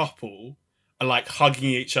from the couple are like hugging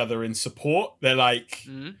each other in support. They're like,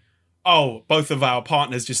 oh, both of our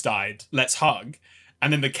partners just died, let's hug.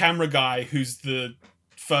 And then the camera guy, who's the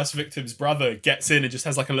first victim's brother, gets in and just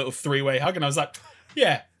has like a little three-way hug, and I was like,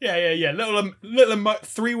 yeah, little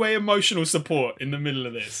three-way emotional support in the middle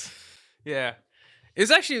of this. Yeah,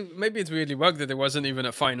 it's actually, maybe it's weirdly woke that there wasn't even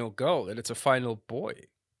a final girl, that it's a final boy.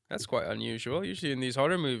 That's quite unusual. Usually in these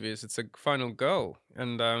horror movies, it's a final girl,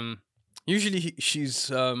 and usually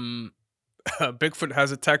she's Bigfoot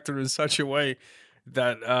has attacked her in such a way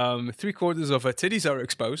that 3/4 of her titties are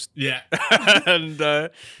exposed. Yeah. And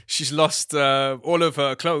she's lost all of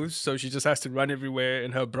her clothes, so she just has to run everywhere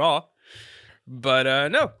in her bra. But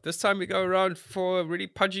no, this time we go around for a really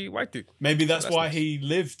pudgy white dude. Maybe that's why nice. He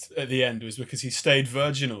lived at the end, was because he stayed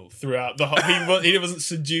virginal throughout the whole... he wasn't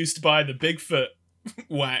seduced by the Bigfoot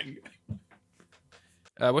wang.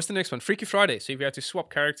 What's the next one? Freaky Friday. So if you had to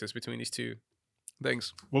swap characters between these two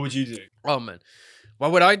things, what would you do? Oh man,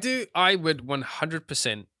 what would I do? I would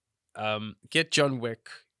 100% get John Wick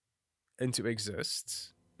into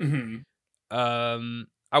Exist. Mm-hmm.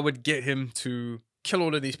 I would get him to kill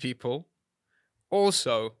all of these people.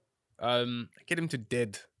 Also, get him to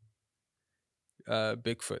dead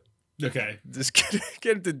Bigfoot. Okay. Just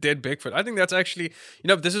get him to dead Bigfoot. I think that's actually,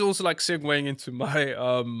 this is also like segueing into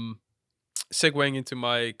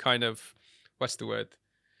my kind of, what's the word?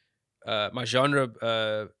 My genre,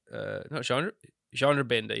 genre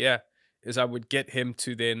bender, yeah. Is I would get him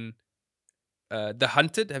to then, The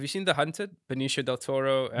Hunted. Have you seen The Hunted? Benicio del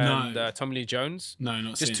Toro and Tommy Lee Jones? No,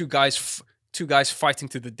 not just seen. two guys fighting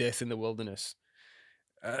to the death in the wilderness.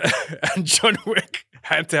 And John Wick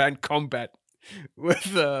hand-to-hand combat with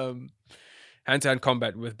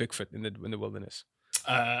Bigfoot in the wilderness.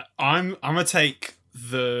 I'm gonna take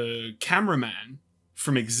the cameraman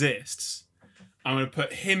from Exists. I'm gonna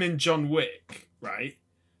put him in John Wick, right?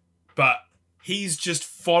 But he's just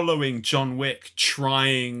following John Wick,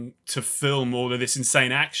 trying to film all of this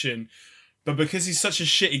insane action. But because he's such a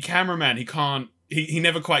shitty cameraman, he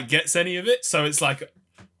never quite gets any of it. So it's like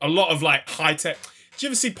a lot of like high tech. Did you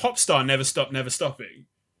ever see Popstar Never Stop, Never Stopping?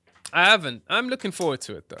 I haven't. I'm looking forward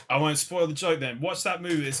to it though. I won't spoil the joke then. Watch that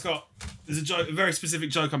movie. There's a joke, a very specific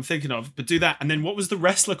joke I'm thinking of, but do that. And then what was the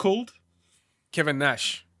wrestler called? Kevin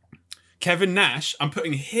Nash. Kevin Nash. I'm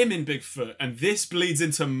putting him in Bigfoot, and this bleeds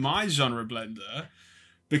into my genre blender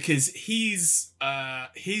because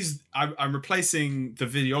I'm replacing the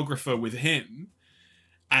videographer with him,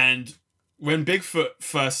 and when Bigfoot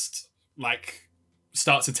first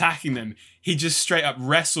starts attacking them, he just straight up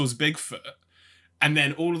wrestles Bigfoot. And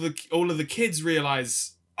then all of the kids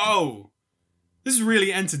realize, this is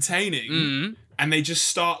really entertaining. Mm-hmm. And they just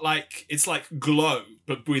start it's like Glow,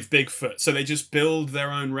 but with Bigfoot. So they just build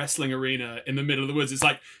their own wrestling arena in the middle of the woods. It's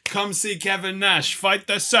like, come see Kevin Nash fight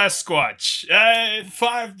the Sasquatch.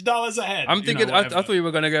 $5 a head. I'm thinking, I thought we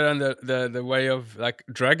were going to go down the way of like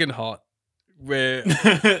Dragonheart, where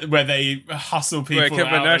where they hustle people. where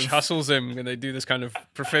Kevin out Nash of- hustles him, and they do this kind of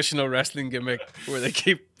professional wrestling gimmick where they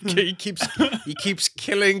he keeps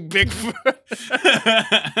killing Bigfoot.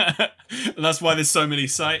 That's why there's so many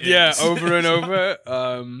sightings. Yeah, over and over.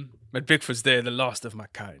 But Bigfoot's there, the last of my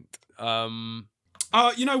kind.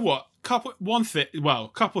 You know what? Couple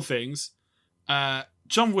things.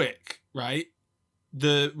 John Wick, right?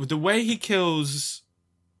 The way he kills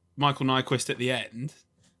Michael Nyquist at the end,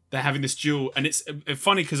 they're having this duel, and it's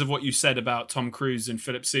funny because of what you said about Tom Cruise and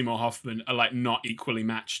Philip Seymour Hoffman are like not equally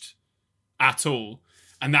matched at all.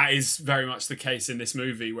 And that is very much the case in this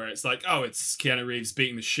movie, where it's like, oh, it's Keanu Reeves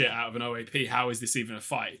beating the shit out of an OAP. How is this even a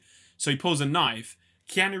fight? So he pulls a knife.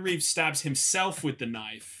 Keanu Reeves stabs himself with the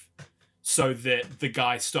knife so that the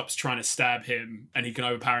guy stops trying to stab him and he can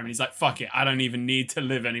overpower him. And he's like, fuck it, I don't even need to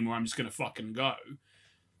live anymore. I'm just going to fucking go.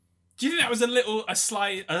 Do you think that was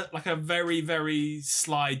a very, very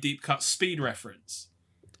sly, deep cut Speed reference?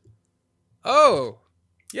 Oh,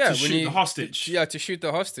 yeah. To shoot the hostage. Yeah, to shoot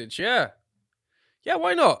the hostage. Yeah. Yeah,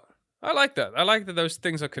 why not? I like that. I like that those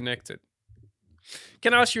things are connected.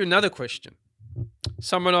 Can I ask you another question?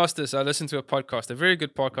 Someone asked this. I listened to a podcast, a very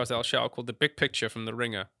good podcast that I'll share called The Big Picture from The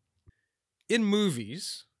Ringer. In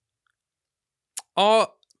movies, are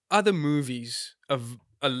other movies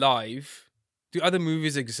alive? Do other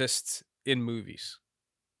movies exist in movies?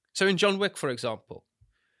 So in John Wick, for example,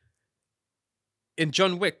 in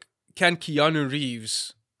John Wick, can Keanu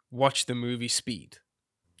Reeves watch the movie Speed?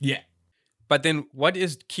 Yeah. But then what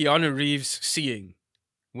is Keanu Reeves seeing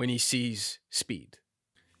when he sees Speed?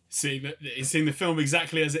 He's seeing the film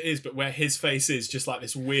exactly as it is, but where his face is just like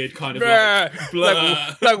this weird kind of Bruh,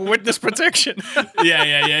 blur. like witness protection.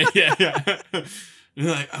 Yeah.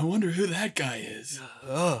 You're like, I wonder who that guy is.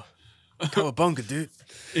 Oh, cowabunga, dude.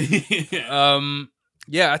 Yeah.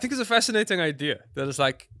 Yeah, I think it's a fascinating idea. That it's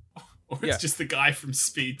like, Or it's yeah. just the guy from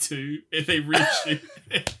Speed 2 if they reshoot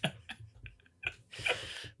it.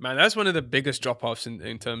 man, that's one of the biggest drop-offs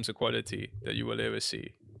in terms of quality that you will ever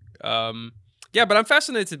see. Yeah, but I'm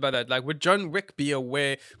fascinated by that. Like, would John Wick be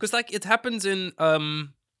aware? Because like it happens in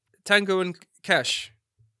Tango and Cash.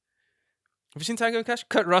 Have you seen Tango and Cash?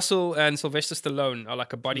 Kurt Russell and Sylvester Stallone are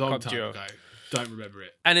like a buddy Long cop time duo. ago. Don't remember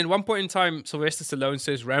it. And in one point in time, Sylvester Stallone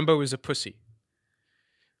says Rambo is a pussy.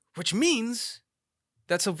 Which means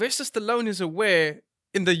that Sylvester Stallone is aware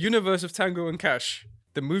in the universe of Tango and Cash,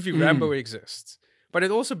 the movie Rambo exists. But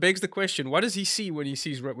it also begs the question, what does he see when he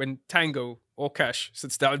sees when Tango or Cash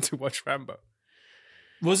sits down to watch Rambo?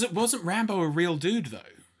 Wasn't Rambo a real dude though?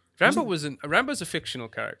 Rambo's a fictional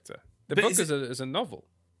character. The But book is is a novel.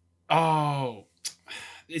 Oh,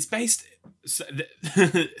 it's based. So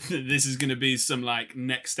this is going to be some like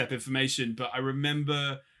next step information, but I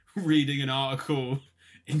remember reading an article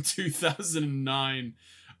in 2009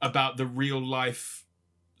 about the real life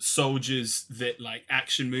soldiers that like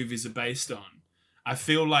action movies are based on. I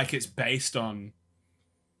feel like it's based on.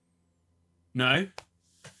 No.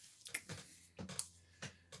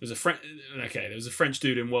 There was a French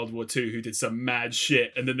dude in World War II who did some mad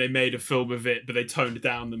shit, and then they made a film of it, but they toned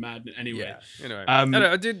down the madness anyway. Yeah. Anyway, Um,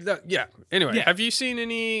 I did that. Yeah. Anyway, yeah. have you seen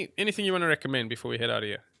anything you want to recommend before we head out of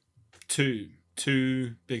here?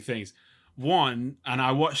 Two big things. One, and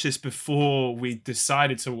I watched this before we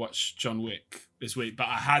decided to watch John Wick this week, but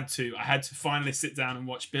I had to finally sit down and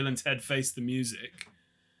watch Bill and Ted Face the Music.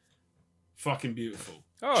 Fucking beautiful.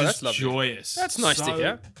 Oh, Just that's lovely. joyous. That's nice to So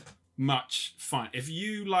hear. Much fun. If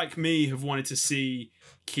you, like me, have wanted to see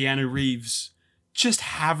Keanu Reeves just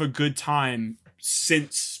have a good time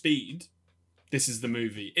since Speed, this is the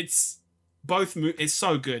movie. It's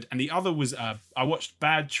so good. And the other was I watched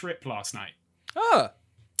Bad Trip last night. Ah.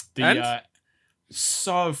 And?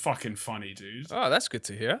 So fucking funny, dude. Oh, that's good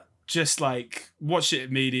to hear. Just like watch it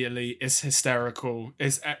immediately. It's hysterical.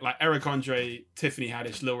 It's like Eric Andre, Tiffany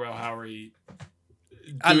Haddish, Lil Rel Howery.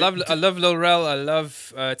 I love Lil Rel. I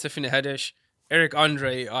love Tiffany Haddish. Eric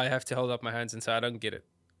Andre, I have to hold up my hands and say I don't get it.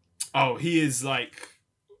 Oh, he is like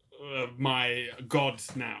my god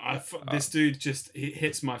now. This dude just he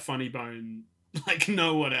hits my funny bone like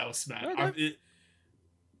no one else, man. Okay.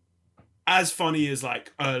 As funny as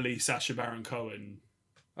like early Sacha Baron Cohen,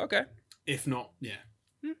 Okay. if not, yeah.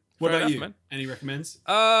 Fair What about enough, you? man. Any recommends?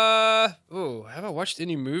 Have I watched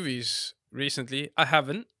any movies recently? I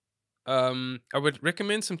haven't. I would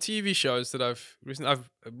recommend some TV shows that I've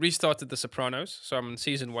restarted The Sopranos, so I'm on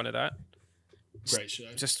season 1 of that. Great show.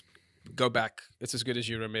 Just go back. It's as good as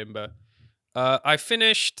you remember. I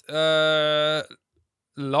finished Last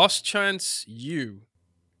Chance U.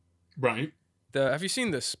 Right. Have you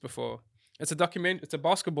seen this before? It's a document. It's a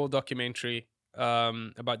basketball documentary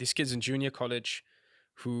about these kids in junior college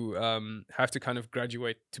who have to kind of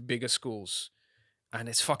graduate to bigger schools, and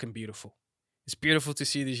it's fucking beautiful. It's beautiful to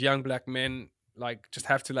see these young black men like just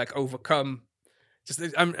have to like overcome.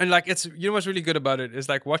 And like it's what's really good about it is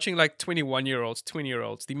like watching like 21-year-olds,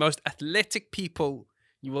 20-year-olds, the most athletic people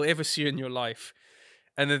you will ever see in your life,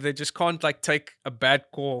 and then they just can't like take a bad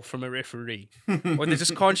call from a referee, or they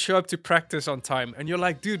just can't show up to practice on time, and you're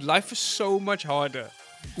like, dude, life is so much harder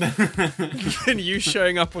than you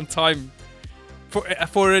showing up on time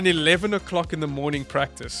for an 11 o'clock in the morning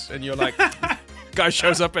practice, and you're like, guy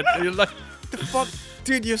shows up and you're like, the fuck,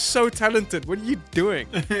 dude, you're so talented. What are you doing?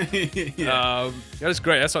 That was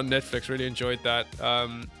great. That's on Netflix. Really enjoyed that.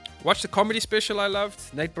 Watched the comedy special I loved.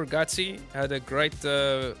 Nate Bargatze had a great,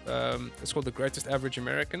 it's called The Greatest Average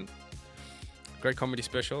American. Great comedy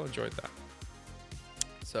special. Enjoyed that.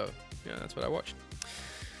 So, yeah, that's what I watched.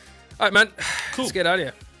 All right, man. Cool. Let's get out of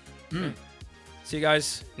here. Okay. See you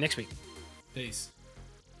guys next week. Peace.